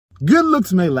Good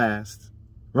looks may last,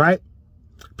 right?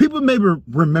 People may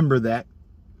remember that.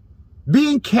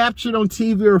 Being captured on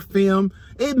TV or film,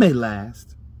 it may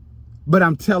last. But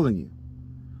I'm telling you,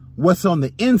 what's on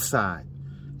the inside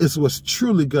is what's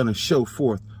truly going to show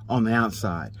forth on the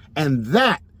outside. And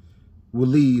that will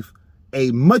leave a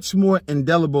much more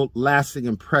indelible, lasting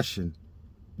impression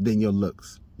than your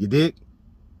looks. You dig?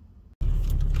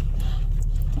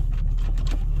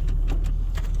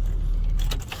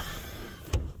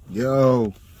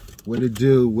 Yo, what it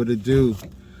do? What it do?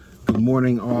 Good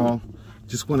morning, all.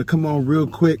 Just want to come on real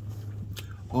quick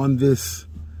on this,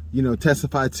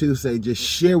 Testify Tuesday. Just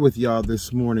share with y'all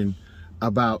this morning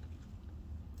about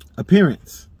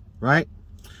appearance, right?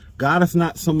 God is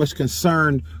not so much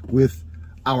concerned with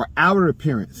our outer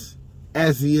appearance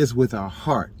as he is with our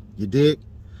heart. You dig?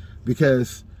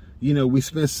 Because, we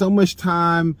spend so much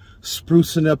time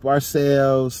sprucing up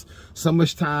ourselves, so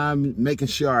much time making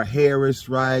sure our hair is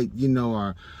right,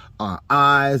 our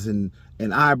eyes and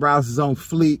eyebrows is on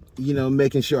fleek,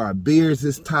 making sure our beards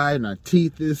is tight and our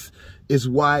teeth is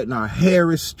white and our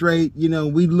hair is straight,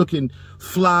 we looking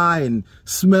fly and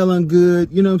smelling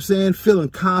good, you know what I'm saying? Feeling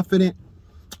confident.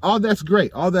 All that's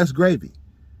great. All that's gravy.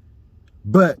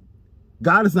 But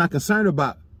God is not concerned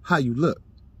about how you look.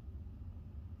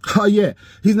 Oh yeah.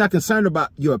 He's not concerned about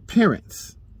your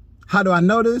appearance. How do I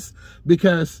know this?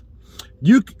 Because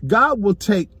God will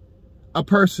take a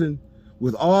person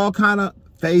with all kind of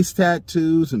face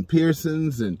tattoos and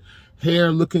piercings and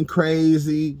hair looking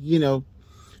crazy,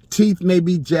 teeth may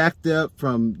be jacked up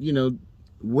from,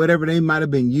 whatever they might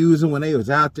have been using when they was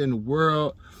out there in the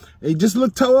world. They just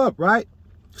look toe up, right?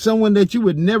 Someone that you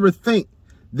would never think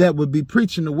that would be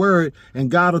preaching the word,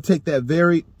 and God will take that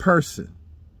very person,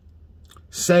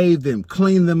 save them,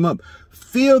 clean them up,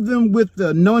 fill them with the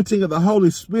anointing of the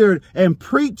Holy Spirit, and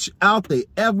preach out the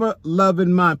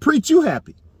ever-loving mind. Preach you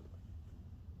happy.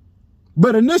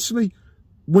 But initially,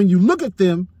 when you look at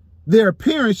them, their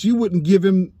appearance, you wouldn't give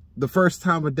him the first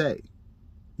time of day.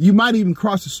 You might even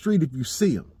cross the street if you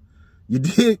see him. You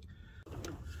dig?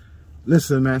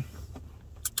 Listen, man.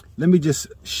 Let me just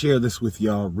share this with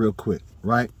y'all real quick,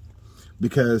 right?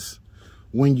 Because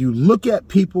when you look at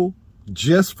people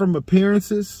just from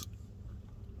appearances,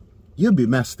 you'll be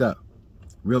messed up.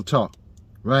 Real talk,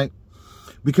 right?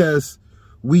 Because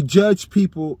we judge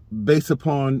people based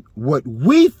upon what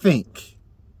we think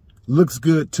looks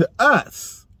good to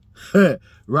us,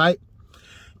 right?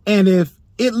 And if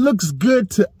it looks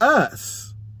good to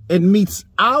us, it meets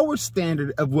our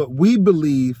standard of what we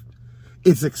believe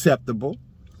is acceptable,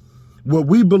 what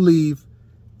we believe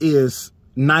is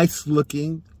nice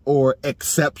looking or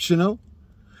exceptional,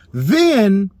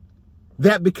 then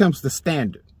that becomes the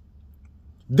standard.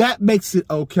 That makes it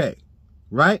okay,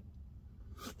 right?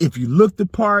 If you look the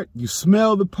part, you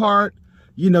smell the part,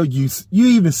 you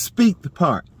even speak the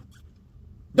part,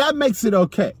 that makes it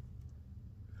okay.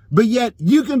 But yet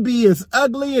you can be as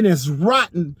ugly and as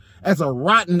rotten as a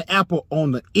rotten apple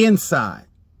on the inside.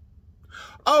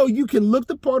 Oh, you can look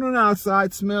the part on the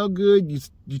outside, smell good,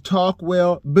 you talk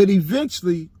well, but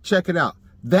eventually, check it out,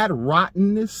 that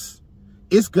rottenness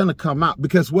is going to come out,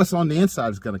 because what's on the inside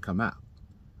is going to come out.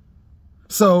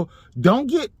 So don't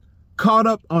get caught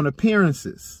up on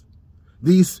appearances.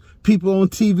 These people on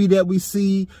TV that we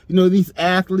see, these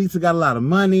athletes that got a lot of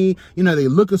money, they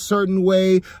look a certain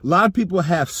way. A lot of people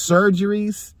have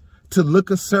surgeries to look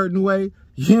a certain way.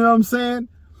 You know what I'm saying?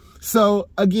 So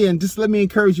again, just let me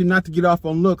encourage you not to get off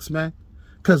on looks, man,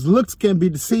 because looks can be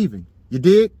deceiving. You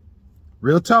dig?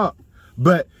 Real talk.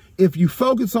 But if you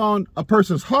focus on a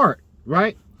person's heart,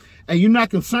 right, and you're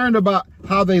not concerned about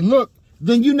how they look,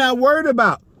 then you're not worried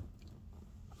about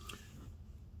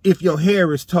if your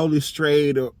hair is totally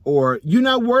straight, or you're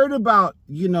not worried about,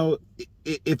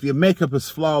 if your makeup is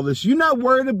flawless. You're not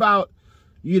worried about,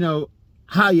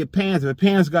 how your pants, if your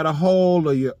pants got a hole,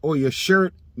 or your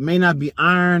shirt may not be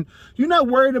ironed. You're not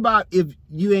worried about if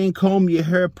you ain't combed your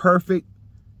hair perfect.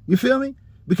 You feel me?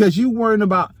 Because you worrying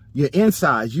about your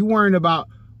insides. You worrying about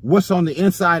what's on the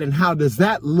inside and how does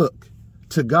that look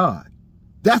to God.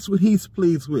 That's what he's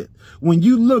pleased with. When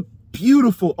you look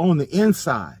beautiful on the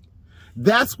inside,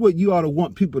 that's what you ought to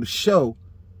want people to show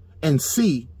and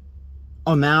see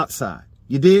on the outside.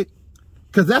 You dig?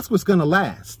 Because that's what's going to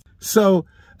last. So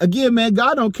again, man,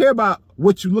 God don't care about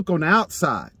what you look on the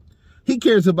outside. He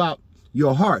cares about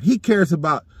your heart. He cares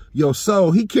about your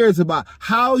soul. He cares about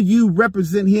how you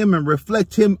represent him and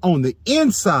reflect him on the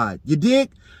inside. You dig?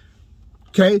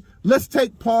 Okay, let's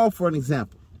take Paul for an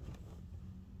example.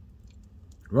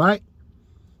 Right?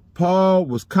 Paul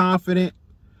was confident.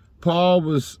 Paul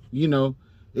was,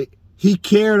 he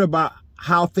cared about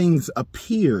how things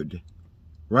appeared.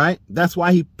 right? That's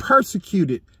why he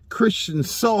persecuted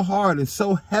Christians so hard and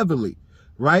so heavily,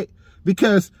 right?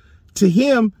 Because to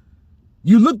him,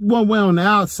 you look one way on the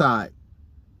outside,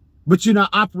 but you're not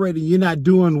operating, you're not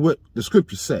doing what the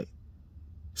scriptures say.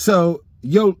 So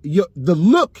the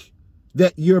look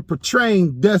that you're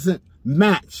portraying doesn't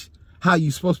match how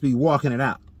you're supposed to be walking it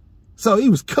out. So he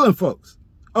was killing folks.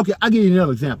 Okay, I'll give you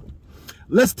another example.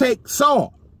 Let's take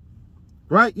Saul,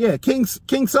 right? Yeah, King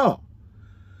Saul.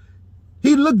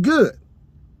 He looked good.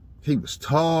 He was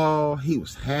tall. He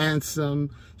was handsome.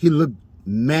 He looked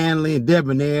manly and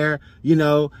debonair, you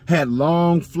know, had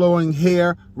long flowing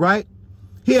hair, right?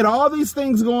 He had all these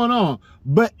things going on.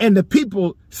 And the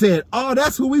people said, oh,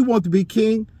 that's who we want to be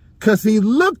king, because he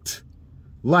looked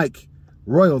like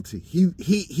royalty.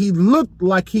 He looked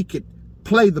like he could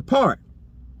play the part.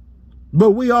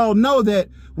 But we all know that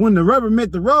when the rubber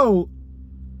met the road,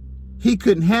 he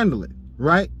couldn't handle it,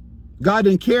 right? God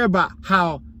didn't care about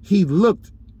how he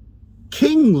looked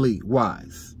kingly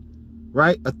wise,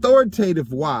 right?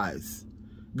 Authoritative wise.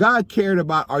 God cared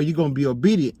about, are you going to be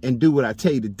obedient and do what I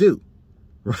tell you to do,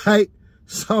 right?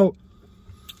 So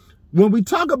when we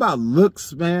talk about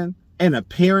looks, man, and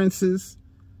appearances,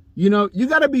 you know, you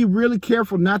got to be really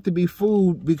careful not to be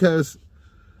fooled, because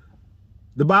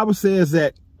the Bible says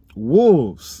that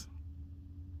wolves,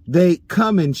 they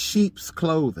come in sheep's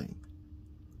clothing.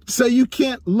 So you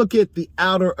can't look at the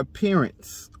outer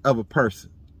appearance of a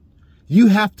person. You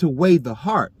have to weigh the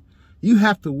heart. You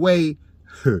have to weigh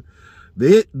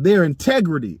their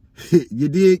integrity. You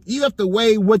dig? You have to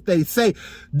weigh what they say.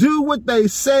 Do what they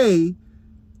say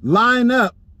line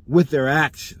up with their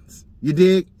actions. You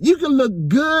dig? You can look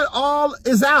good, all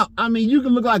is out. I mean, you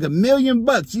can look like $1 million.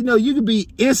 You know, you could be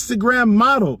Instagram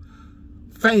model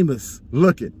famous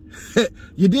looking.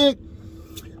 You dig?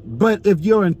 But if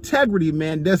your integrity,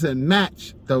 man, doesn't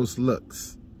match those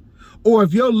looks, or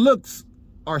if your looks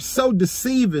are so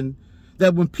deceiving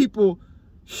that when people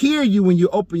hear you when you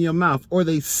open your mouth, or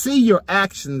they see your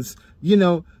actions, you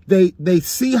know, they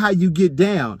see how you get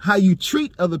down, how you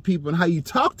treat other people, and how you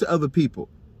talk to other people,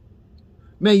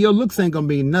 man, your looks ain't gonna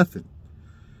mean nothing,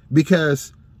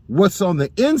 because what's on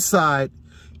the inside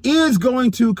is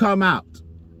going to come out.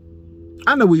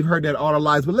 I know we've heard that all our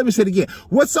lives, but let me say it again.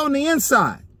 What's on the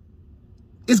inside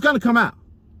is going to come out.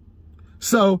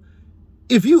 So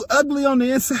if you ugly on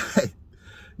the inside,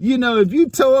 you know, if you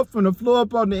toe up from the floor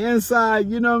up on the inside,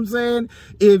 you know what I'm saying?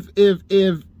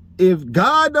 If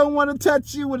God don't want to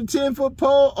touch you with a 10-foot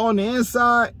pole on the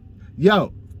inside,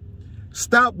 yo,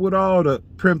 stop with all the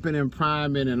primping and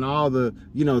priming and all the,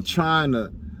 you know, trying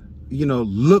to, you know,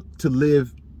 look to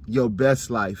live your best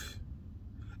life,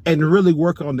 and really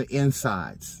work on the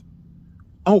insides.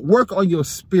 Work on your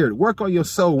spirit, work on your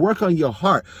soul, work on your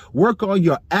heart, work on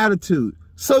your attitude,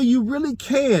 so you really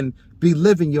can be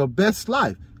living your best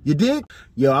life. You dig?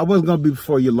 Yo, I wasn't going to be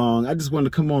before you long. I just wanted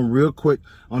to come on real quick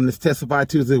on this Testify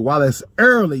Tuesday while it's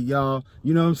early, y'all.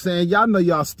 You know what I'm saying? Y'all know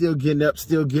y'all still getting up,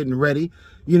 still getting ready.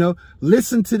 You know,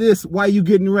 listen to this while you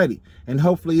getting ready, and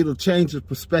hopefully it'll change your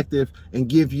perspective and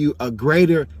give you a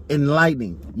greater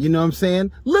enlightening. You know what I'm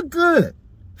saying? Look good,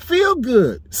 feel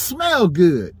good, smell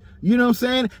good. You know what I'm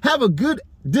saying? Have a good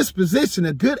disposition,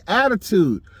 a good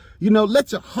attitude. You know,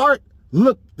 let your heart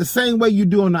look the same way you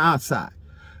do on the outside.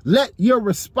 Let your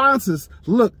responses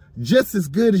look just as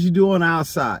good as you do on the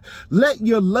outside. Let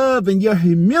your love and your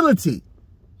humility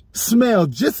smell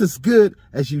just as good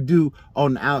as you do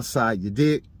on the outside. You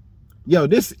dig? Yo,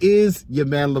 this is your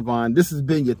man Levon. This has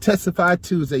been your Testify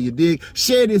Tuesday. You dig?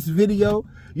 Share this video.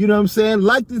 You know what I'm saying?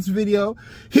 Like this video.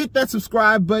 Hit that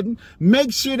subscribe button.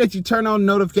 Make sure that you turn on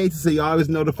notifications so you're always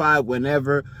notified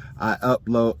whenever I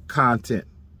upload content.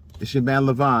 It's your man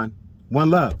Levon. One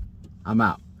love. I'm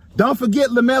out. Don't forget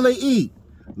Lamella E.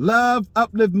 Love,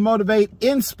 uplift, motivate,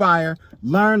 inspire,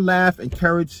 learn, laugh,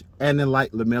 encourage, and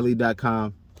enlighten.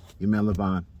 Lamella.com. Your man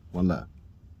Levon. One love.